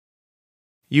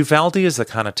Uvalde is the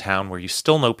kind of town where you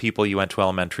still know people you went to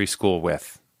elementary school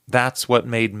with. That's what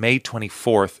made May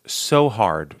 24th so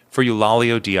hard for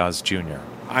Eulalio Diaz Jr.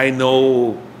 I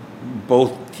know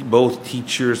both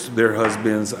teachers, their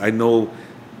husbands. I know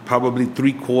probably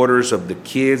 3/4 of the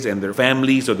kids and their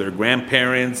families or their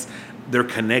grandparents. They're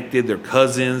connected, they're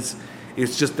cousins.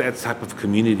 It's just that type of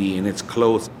community, and it's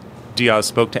close. Diaz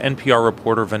spoke to NPR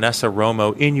reporter Vanessa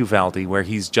Romo in Uvalde, where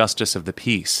he's justice of the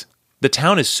peace. The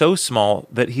town is so small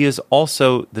that he is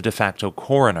also the de facto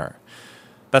coroner.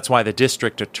 That's why the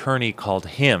district attorney called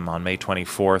him on May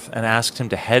 24th and asked him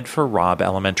to head for Robb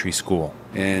Elementary School.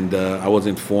 And I was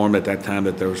informed at that time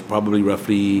that there was probably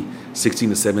roughly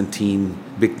 16 to 17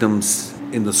 victims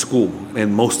in the school,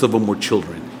 and most of them were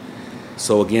children.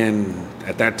 So again,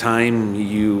 at that time,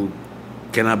 you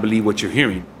cannot believe what you're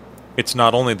hearing. It's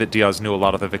not only that Diaz knew a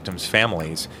lot of the victims'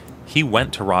 families. He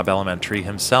went to Robb Elementary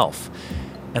himself.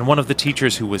 And one of the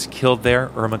teachers who was killed there,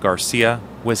 Irma Garcia,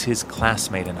 was his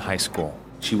classmate in high school.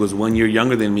 She was 1 year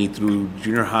younger than me through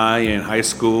junior high and high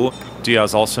school.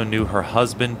 Diaz also knew her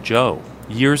husband, Joe.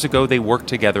 Years ago, they worked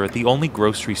together at the only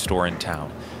grocery store in town.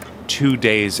 2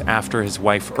 days after his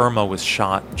wife Irma was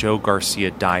shot, Joe Garcia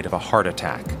died of a heart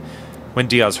attack. When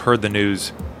Diaz heard the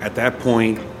news, at that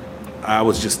point, I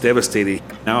was just devastated.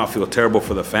 Now I feel terrible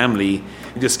for the family.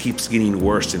 It just keeps getting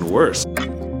worse and worse.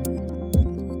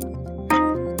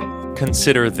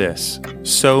 Consider this.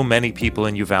 So many people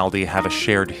in Uvalde have a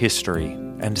shared history,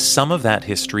 and some of that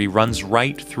history runs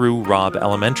right through Robb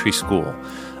Elementary School,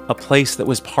 a place that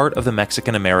was part of the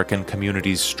Mexican-American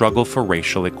community's struggle for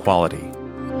racial equality.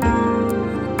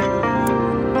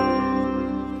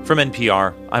 From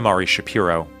NPR, I'm Ari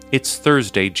Shapiro. It's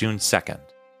Thursday, June 2nd.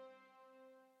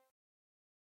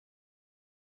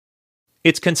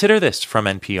 It's Consider This from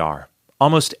NPR.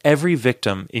 Almost every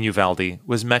victim in Uvalde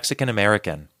was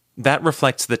Mexican-American. That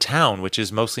reflects the town, which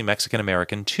is mostly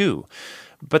Mexican-American too.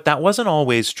 But that wasn't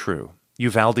always true.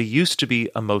 Uvalde used to be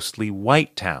a mostly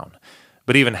white town.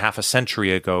 But even half a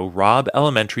century ago, Robb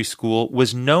Elementary School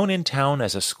was known in town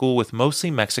as a school with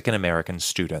mostly Mexican-American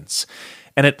students.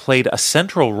 And it played a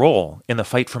central role in the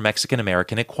fight for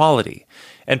Mexican-American equality.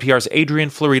 NPR's Adrian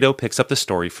Florido picks up the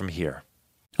story from here.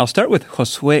 I'll start with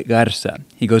Josue Garza.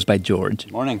 He goes by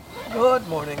George. Morning. Good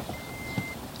morning.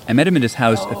 I met him at his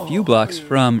house a few blocks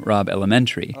from Robb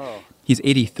Elementary. He's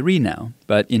 83 now,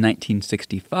 but in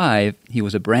 1965, he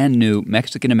was a brand new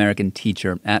Mexican-American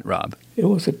teacher at Robb. It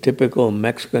was a typical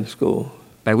Mexican school.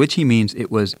 By which he means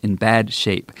it was in bad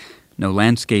shape. No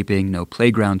landscaping, no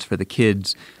playgrounds for the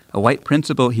kids. A white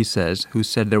principal, he says, who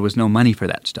said there was no money for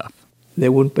that stuff. They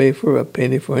wouldn't pay for a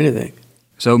penny for anything.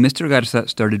 So Mr. Garza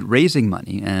started raising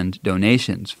money and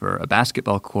donations for a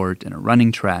basketball court and a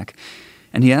running track,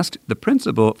 and he asked the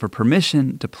principal for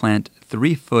permission to plant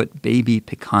 3-foot baby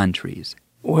pecan trees.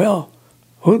 Well,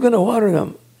 who's going to water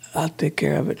them? I'll take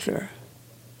care of it, sir.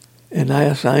 And I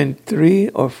assigned 3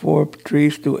 or 4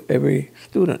 trees to every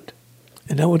student.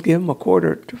 And I would give them a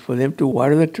quarter for them to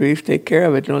water the trees, take care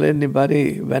of it, don't let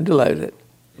anybody vandalize it.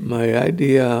 My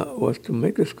idea was to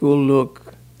make the school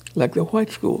look like the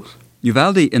white schools.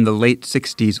 Uvalde in the late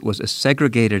 60s was a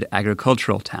segregated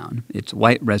agricultural town. Its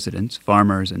white residents,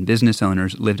 farmers, and business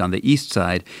owners lived on the east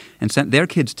side and sent their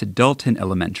kids to Dalton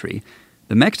Elementary.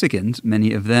 The Mexicans,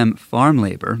 many of them farm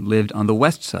labor, lived on the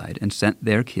west side and sent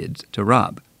their kids to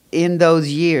Robb. In those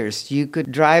years, you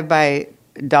could drive by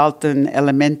Dalton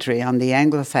Elementary on the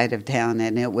Anglo side of town,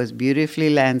 and it was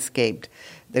beautifully landscaped.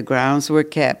 The grounds were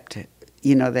kept.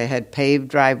 They had paved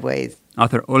driveways.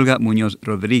 Author Olga Muñoz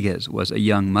Rodriguez was a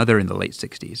young mother in the late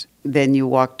 60s. Then you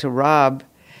walk to Robb.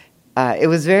 It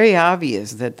was very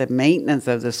obvious that the maintenance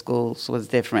of the schools was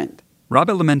different. Robb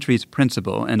Elementary's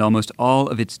principal and almost all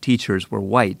of its teachers were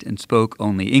white and spoke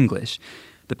only English.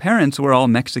 The parents were all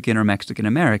Mexican or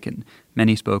Mexican-American.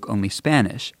 Many spoke only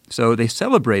Spanish. So they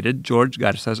celebrated George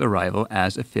Garza's arrival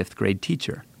as a 5th-grade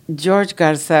teacher. George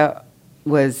Garza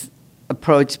was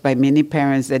approached by many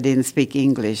parents that didn't speak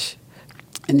English.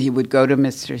 And he would go to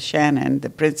Mr. Shannon, the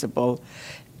principal,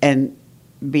 and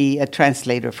be a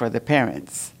translator for the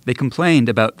parents. They complained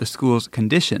about the school's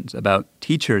conditions, about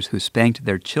teachers who spanked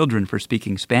their children for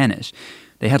speaking Spanish.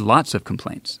 They had lots of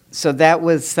complaints. So that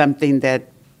was something that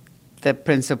the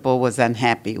principal was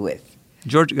unhappy with.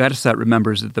 George Garza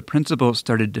remembers that the principal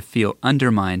started to feel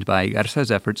undermined by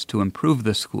Garza's efforts to improve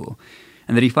the school,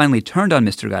 and that he finally turned on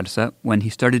Mr. Garza when he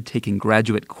started taking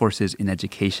graduate courses in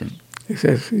education. He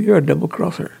says, "You're a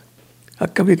double-crosser. How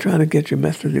come you're trying to get your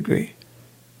master's degree?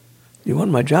 You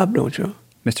want my job, don't you?"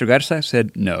 Mr. Garza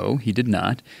said no, he did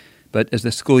not. But as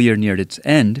the school year neared its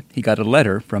end, he got a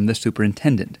letter from the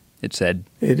superintendent. It said,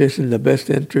 "It is in the best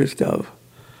interest of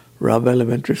Robb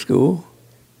Elementary School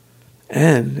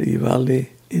and the Uvalde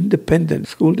Independent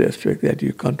School District that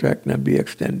your contract not be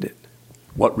extended.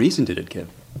 What reason did it give?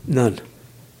 None.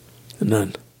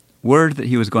 Word that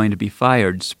he was going to be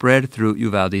fired spread through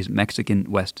Uvalde's Mexican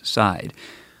West Side.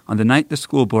 On the night the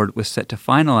school board was set to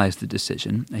finalize the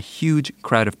decision, a huge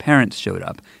crowd of parents showed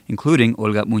up, including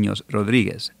Olga Muñoz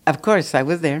Rodriguez. Of course, I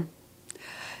was there.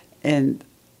 And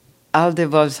I'll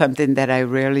divulge something that I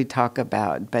rarely talk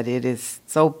about, but it is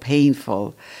so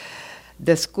painful.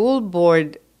 The school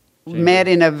board met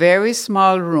in a very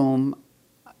small room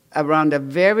around a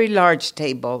very large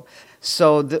table.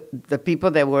 So the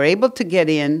people that were able to get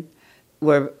in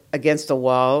were against the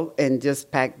wall and just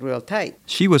packed real tight.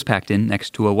 She was packed in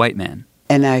next to a white man.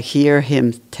 And I hear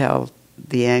him tell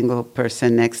the Anglo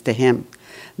person next to him,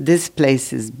 "This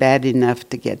place is bad enough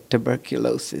to get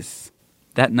tuberculosis."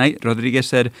 That night, Rodriguez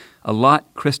said, a lot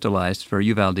crystallized for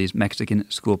Uvalde's Mexican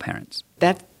school parents.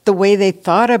 That's the way they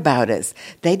thought about us.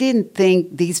 They didn't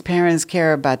think these parents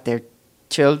care about their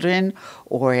children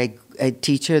or a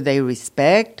teacher they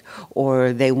respect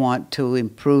or they want to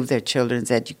improve their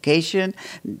children's education.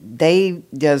 They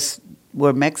just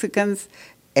were Mexicans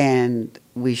and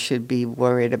we should be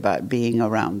worried about being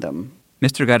around them.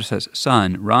 Mr. Garza's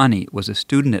son, Ronnie, was a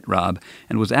student at Robb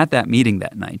and was at that meeting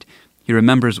that night. He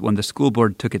remembers when the school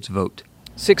board took its vote.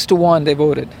 6-1 they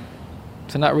voted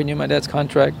to not renew my dad's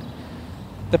contract.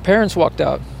 The parents walked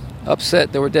out,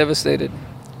 upset, they were devastated.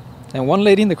 And one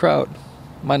lady in the crowd,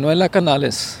 Manuela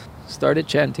Canales, started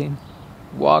chanting,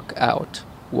 "Walk out,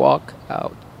 walk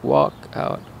out, walk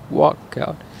out, walk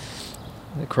out."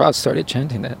 The crowd started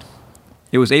chanting that.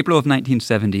 It was April of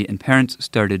 1970, and parents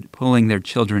started pulling their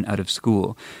children out of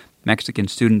school. Mexican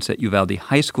students at Uvalde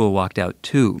High School walked out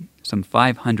too, some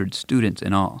 500 students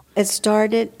in all. It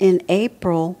started in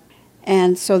April,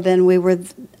 and so then we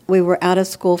were out of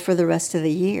school for the rest of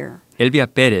the year. Elvia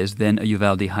Perez, then a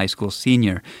Uvalde High School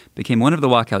senior, became one of the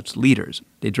walkout's leaders.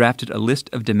 They drafted a list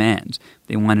of demands.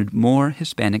 They wanted more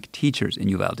Hispanic teachers in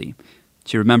Uvalde.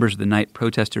 She remembers the night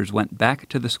protesters went back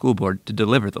to the school board to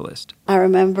deliver the list. I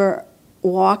remember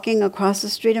walking across the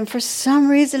street, and for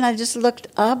some reason I just looked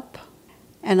up,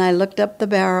 and I looked up the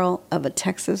barrel of a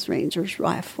Texas Ranger's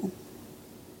rifle.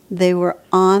 They were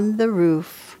on the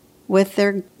roof with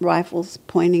their rifles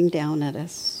pointing down at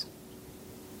us.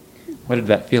 What did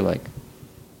that feel like?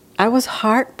 I was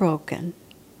heartbroken.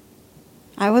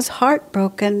 I was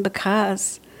heartbroken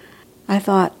because I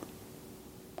thought,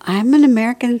 I'm an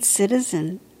American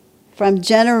citizen from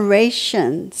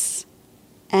generations,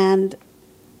 and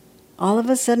all of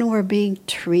a sudden we're being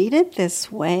treated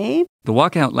this way. The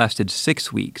walkout lasted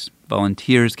 6 weeks.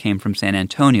 Volunteers came from San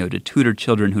Antonio to tutor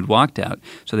children who'd walked out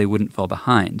so they wouldn't fall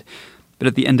behind. But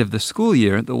at the end of the school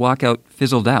year, the walkout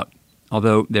fizzled out.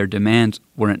 Although their demands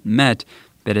weren't met,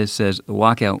 Perez says the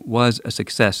walkout was a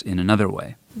success in another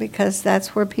way. Because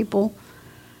that's where people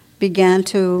began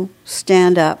to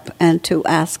stand up and to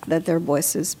ask that their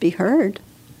voices be heard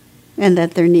and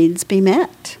that their needs be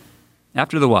met.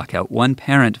 After the walkout, one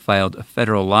parent filed a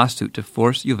federal lawsuit to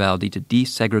force Uvalde to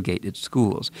desegregate its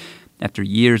schools. After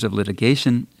years of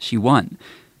litigation, she won.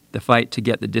 The fight to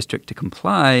get the district to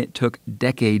comply took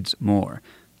decades more.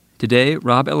 Today,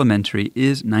 Robb Elementary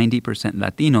is 90%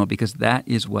 Latino because that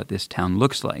is what this town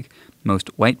looks like. Most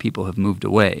white people have moved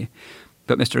away.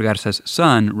 But Mr. Garza's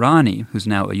son, Ronnie, who's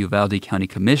now a Uvalde County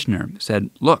commissioner, said,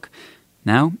 look,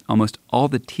 now almost all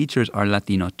the teachers are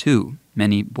Latino too,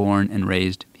 many born and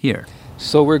raised here.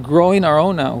 So we're growing our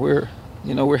own now.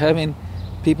 We're having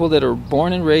people that are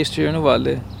born and raised here in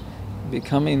Uvalde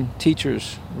becoming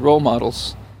teachers, role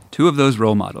models. Two of those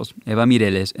role models, Eva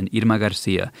Mireles and Irma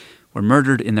Garcia, were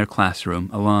murdered in their classroom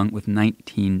along with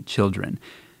 19 children.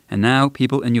 And now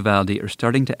people in Uvalde are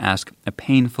starting to ask a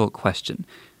painful question.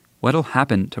 What'll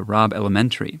happen to Robb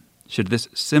Elementary? Should this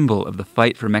symbol of the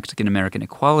fight for Mexican-American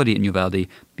equality in Uvalde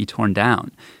be torn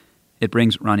down? It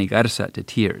brings Ronnie Garza to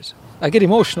tears. I get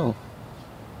emotional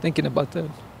thinking about that.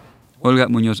 Olga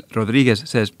Muñoz Rodriguez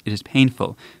says it is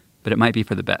painful, but it might be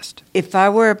for the best. If I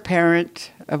were a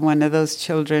parent of one of those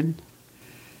children,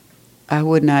 I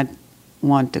would not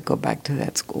want to go back to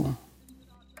that school.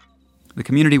 The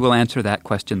community will answer that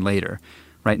question later.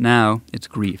 Right now, it's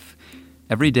grief.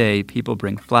 Every day, people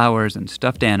bring flowers and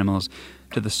stuffed animals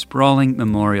to the sprawling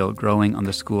memorial growing on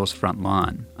the school's front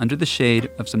lawn, under the shade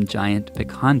of some giant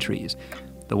pecan trees,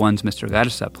 the ones Mr.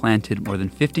 Garza planted more than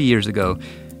 50 years ago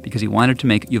because he wanted to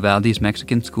make Uvalde's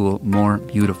Mexican school more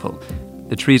beautiful.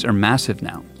 The trees are massive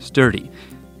now, sturdy,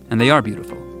 and they are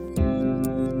beautiful.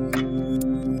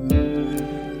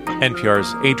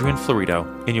 NPR's Adrian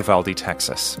Florido in Uvalde,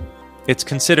 Texas. It's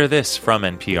Consider This from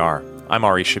NPR. I'm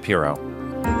Ari Shapiro.